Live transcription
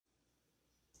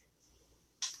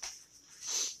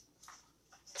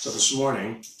So this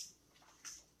morning,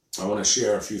 I want to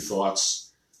share a few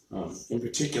thoughts, in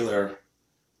particular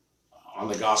on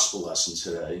the gospel lesson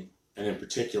today, and in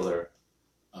particular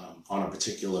on a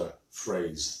particular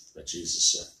phrase that Jesus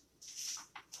said.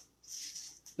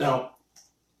 Now,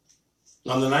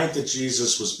 on the night that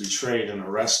Jesus was betrayed and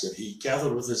arrested, he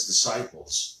gathered with his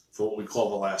disciples for what we call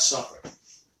the Last Supper.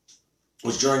 It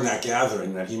was during that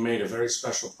gathering that he made a very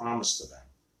special promise to them,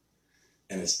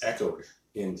 and it's echoed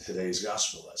in today's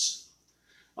gospel lesson.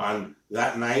 On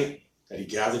that night that he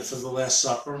gathered for the Last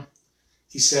Supper,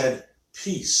 he said,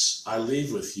 "Peace I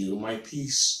leave with you, my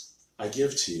peace I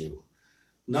give to you.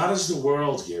 Not as the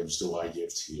world gives do I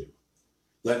give to you.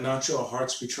 Let not your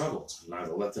hearts be troubled,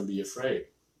 neither let them be afraid."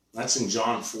 That's in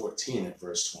John 14 at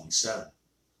verse 27.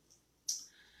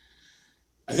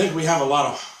 I think we have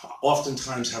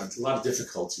oftentimes have a lot of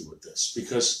difficulty with this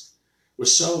because we're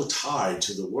so tied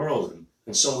to the world,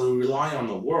 and so we rely on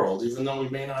the world, even though we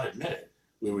may not admit it.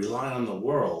 We rely on the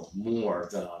world more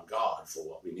than on God for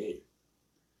what we need.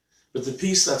 But the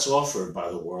peace that's offered by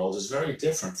the world is very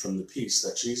different from the peace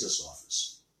that Jesus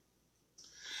offers.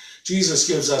 Jesus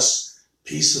gives us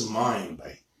peace of mind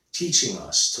by teaching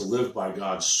us to live by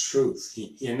God's truth.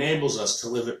 He enables us to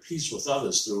live at peace with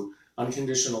others through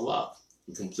unconditional love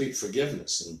and complete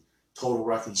forgiveness and total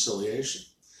reconciliation.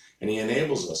 And he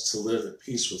enables us to live at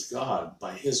peace with God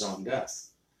by his own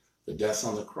death, the death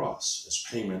on the cross as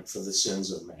payment for the sins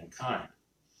of mankind.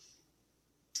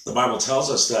 The Bible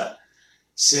tells us that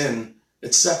sin,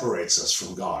 it separates us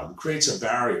from God. It creates a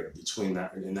barrier between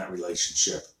that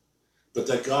relationship, but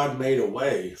that God made a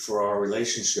way for our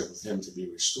relationship with him to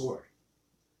be restored,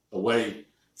 a way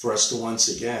for us to once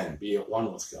again be at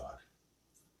one with God.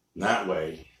 And that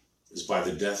way is by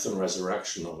the death and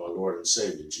resurrection of our Lord and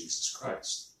Savior, Jesus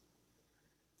Christ.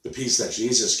 The peace that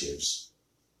Jesus gives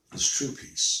is true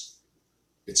peace.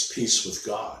 It's peace with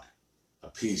God, a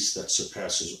peace that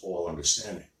surpasses all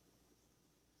understanding.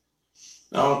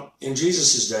 Now, in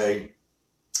Jesus' day,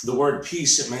 the word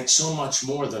peace, it meant so much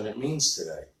more than it means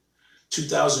today.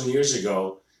 2,000 years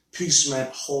ago, peace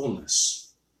meant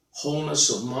wholeness. Wholeness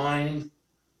of mind,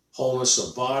 wholeness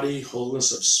of body,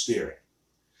 wholeness of spirit.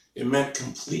 It meant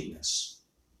completeness.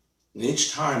 And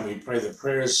each time we pray the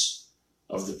prayers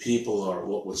of the people, or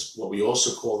what we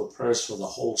also call the prayers for the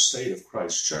whole state of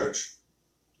Christ's church,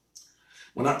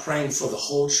 we're not praying for the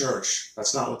whole church.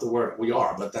 That's not what the word we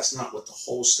are, but that's not what the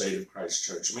whole state of Christ's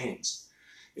church means.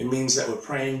 It means that we're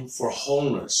praying for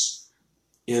wholeness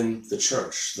in the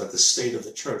church, that the state of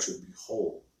the church would be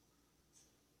whole.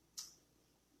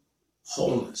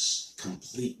 Wholeness,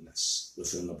 completeness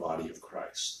within the body of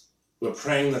Christ. We're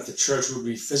praying that the church would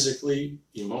be physically,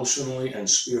 emotionally, and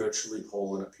spiritually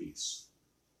whole and at peace.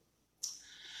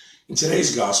 In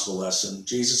today's gospel lesson,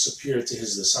 Jesus appeared to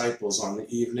his disciples on the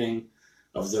evening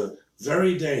of the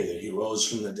very day that he rose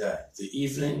from the dead, the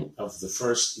evening of the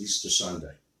first Easter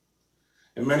Sunday.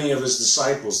 And many of his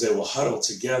disciples, they were huddled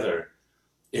together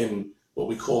in what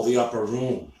we call the upper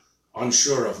room,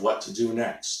 unsure of what to do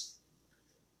next.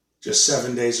 Just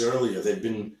 7 days earlier, they'd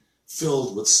been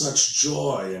filled with such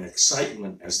joy and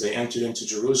excitement as they entered into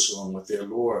Jerusalem with their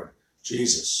Lord,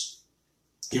 Jesus.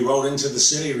 He rode into the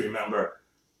city, remember,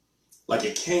 like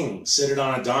a king seated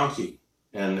on a donkey,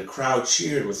 and the crowd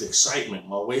cheered with excitement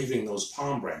while waving those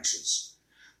palm branches.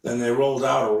 Then they rolled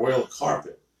out a royal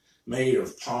carpet made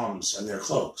of palms and their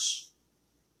cloaks.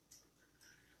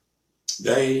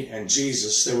 They and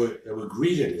Jesus, they were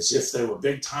greeted as if they were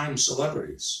big-time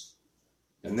celebrities.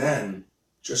 And then,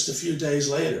 just a few days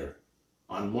later,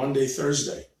 on Monday,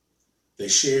 Thursday, they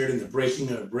shared in the breaking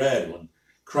of bread when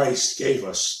Christ gave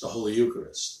us the Holy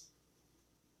Eucharist.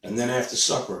 And then after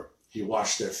supper, he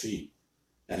washed their feet,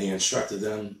 and he instructed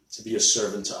them to be a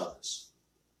servant to others.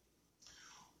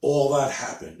 All that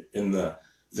happened in the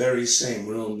very same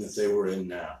room that they were in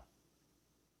now,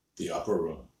 the upper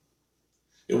room.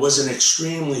 It was an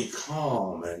extremely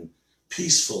calm and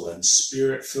peaceful and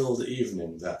spirit-filled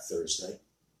evening that Thursday.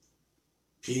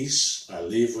 Peace I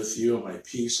leave with you, my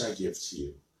peace I give to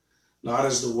you. Not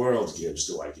as the world gives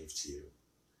do I give to you.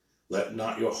 Let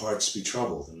not your hearts be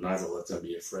troubled, and neither let them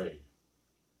be afraid.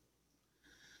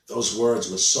 Those words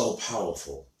were so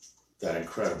powerful that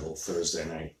incredible Thursday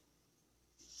night.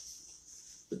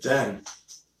 But then,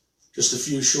 just a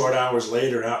few short hours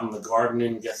later, out in the garden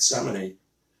in Gethsemane,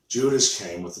 Judas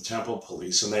came with the temple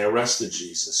police, and they arrested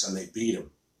Jesus, and they beat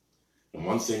him. And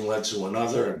one thing led to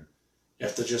another, and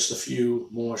after just a few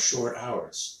more short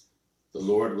hours, the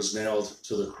Lord was nailed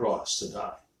to the cross to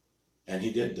die. And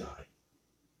he did die.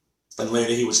 And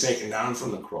later he was taken down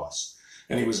from the cross,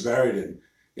 and he was buried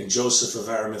in Joseph of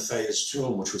Arimathea's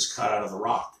tomb, which was cut out of the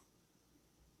rock.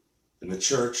 And the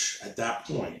church at that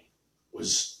point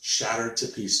was shattered to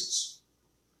pieces.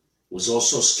 It was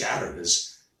also scattered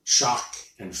as shock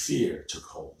and fear took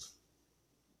hold.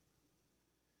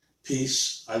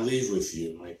 Peace I leave with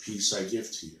you, my peace I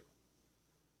give to you.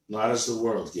 Not as the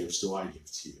world gives do I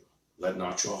give to you. Let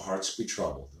not your hearts be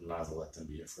troubled, and neither let them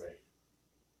be afraid.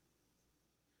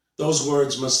 Those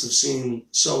words must have seemed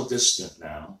so distant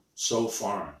now, so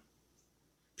foreign.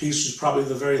 Peace was probably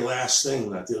the very last thing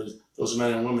that those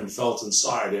men and women felt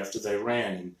inside after they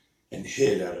ran and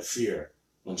hid out of fear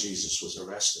when Jesus was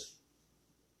arrested.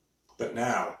 But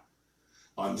now,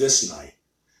 on this night,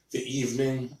 the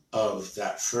evening of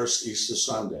that first Easter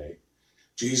Sunday,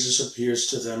 Jesus appears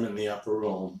to them in the upper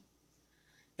room,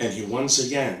 and he once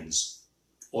again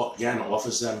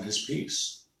offers them his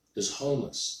peace, his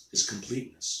wholeness, his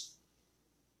completeness.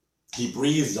 He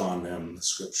breathed on them, the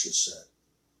scriptures said,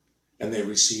 and they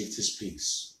received his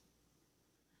peace.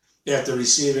 After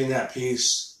receiving that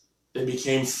peace, they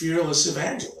became fearless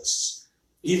evangelists,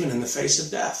 even in the face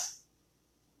of death.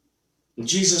 And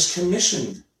Jesus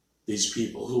commissioned these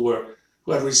people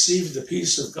who had received the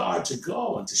peace of God to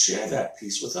go and to share that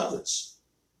peace with others.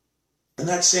 And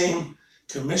that same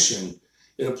commission,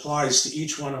 it applies to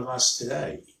each one of us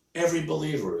today. Every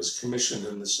believer is commissioned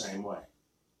in the same way.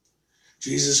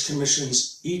 Jesus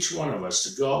commissions each one of us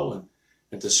to go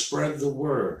and to spread the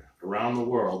word around the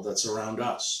world that's around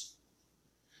us.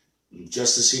 And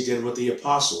just as he did with the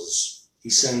apostles, he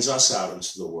sends us out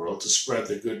into the world to spread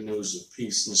the good news of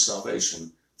peace and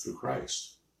salvation through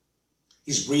Christ.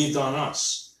 He's breathed on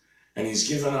us, and he's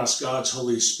given us God's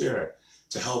Holy Spirit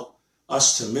to help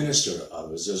us to minister to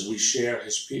others as we share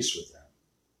his peace with them.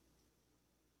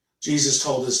 Jesus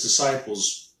told his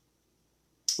disciples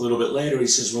a little bit later, he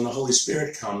says, when the Holy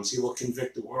Spirit comes, he will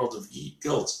convict the world of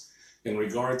guilt in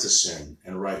regard to sin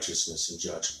and righteousness and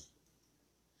judgment.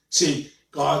 See,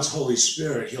 God's Holy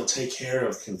Spirit, he'll take care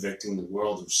of convicting the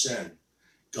world of sin.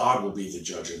 God will be the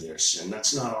judge of their sin.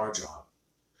 That's not our job.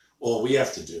 All we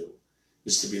have to do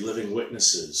is to be living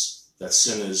witnesses that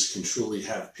sinners can truly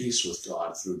have peace with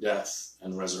God through death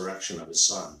and resurrection of his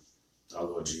Son, our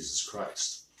Lord Jesus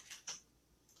Christ.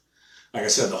 Like I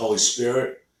said, the Holy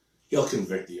Spirit, he'll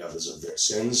convict the others of their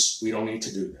sins. We don't need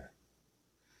to do that.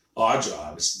 Our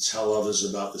job is to tell others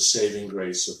about the saving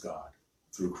grace of God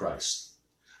through Christ.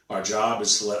 Our job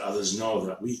is to let others know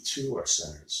that we too are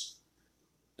sinners,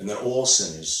 and that all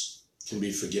sinners can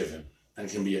be forgiven and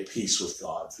can be at peace with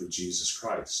God through Jesus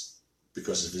Christ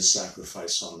because of his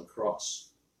sacrifice on the cross.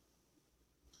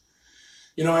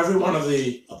 You know, every one of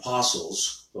the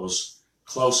apostles, those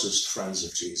closest friends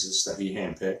of Jesus that he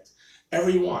handpicked,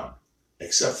 every one,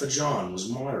 except for John, was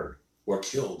martyred or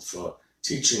killed for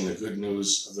teaching the good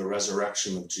news of the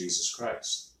resurrection of Jesus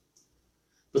Christ.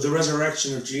 But the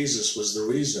resurrection of Jesus was the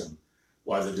reason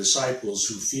why the disciples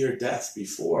who feared death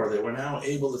before, they were now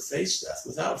able to face death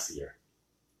without fear.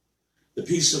 The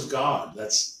peace of God,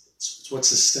 that's what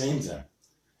sustained them.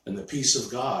 And the peace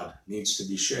of God needs to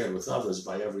be shared with others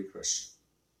by every Christian.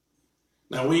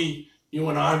 Now you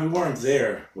and I, we weren't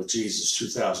there with Jesus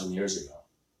 2,000 years ago.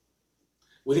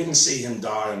 We didn't see him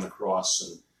die on the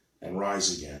cross and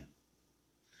rise again.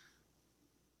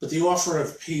 But the offer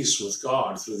of peace with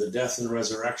God through the death and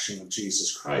resurrection of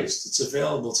Jesus Christ, it's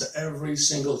available to every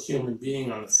single human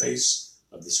being on the face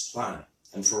of this planet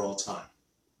and for all time.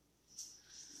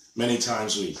 Many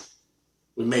times we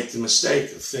make the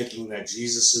mistake of thinking that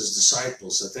Jesus'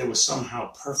 disciples, that they were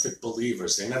somehow perfect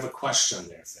believers. They never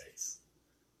questioned their faith.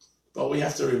 But we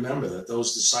have to remember that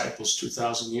those disciples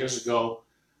 2,000 years ago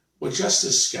were just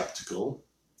as skeptical,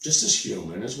 just as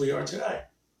human as we are today.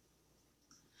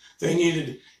 They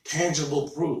needed tangible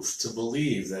proof to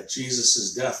believe that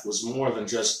Jesus' death was more than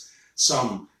just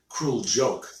some cruel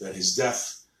joke, that his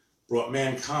death brought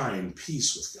mankind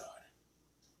peace with God.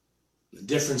 The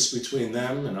difference between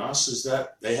them and us is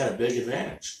that they had a big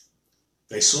advantage.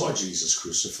 They saw Jesus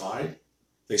crucified.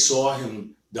 They saw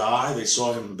him die. They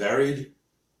saw him buried.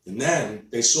 And then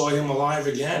they saw him alive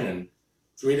again, and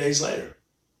 3 days later,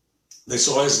 they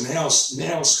saw his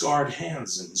nail-scarred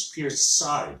hands and his pierced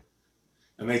side.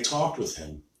 And they talked with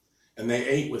him, and they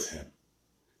ate with him,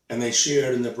 and they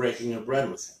shared in the breaking of bread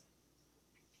with him.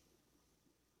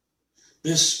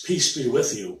 This peace be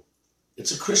with you,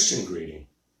 it's a Christian greeting.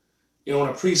 You know, when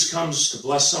a priest comes to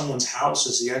bless someone's house,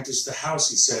 as he enters the house,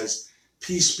 he says,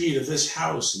 peace be to this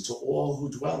house and to all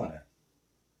who dwell in it.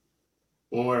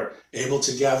 When we're able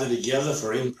to gather together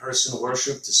for in-person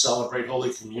worship to celebrate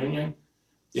Holy Communion, at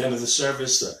the end of the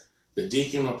service, the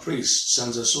deacon or priest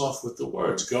sends us off with the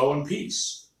words, go in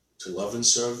peace to love and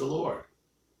serve the Lord.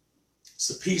 It's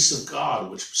the peace of God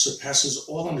which surpasses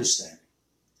all understanding.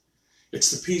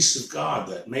 It's the peace of God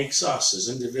that makes us as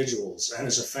individuals and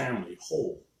as a family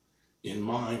whole in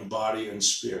mind, body, and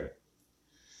spirit.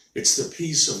 It's the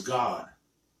peace of God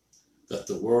that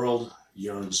the world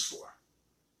yearns for.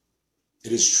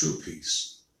 It is true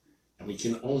peace, and we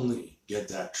can only get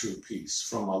that true peace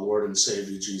from our Lord and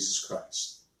Savior Jesus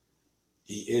Christ.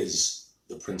 He is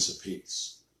the Prince of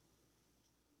Peace.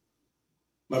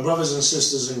 My brothers and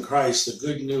sisters in Christ, the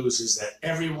good news is that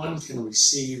everyone can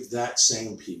receive that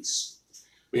same peace.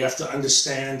 We have to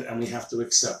understand and we have to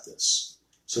accept this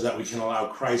so that we can allow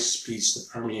Christ's peace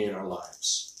to permeate our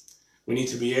lives. We need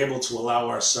to be able to allow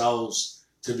ourselves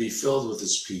to be filled with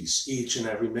his peace each and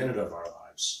every minute of our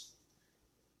lives.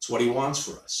 It's what he wants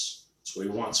for us. It's what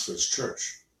he wants for his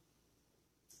church.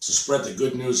 So spread the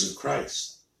good news of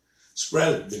Christ.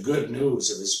 Spread the good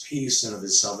news of his peace and of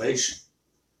his salvation.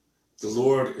 The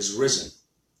Lord is risen,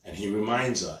 and he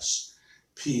reminds us,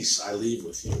 peace I leave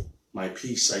with you, my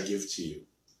peace I give to you.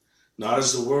 Not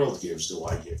as the world gives do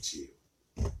I give to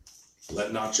you.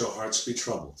 Let not your hearts be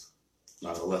troubled,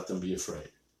 neither let them be afraid.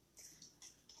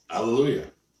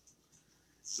 Hallelujah.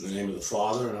 In the name of the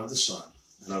Father, and of the Son,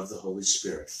 and of the Holy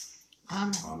Spirit.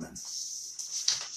 Amen. Amen.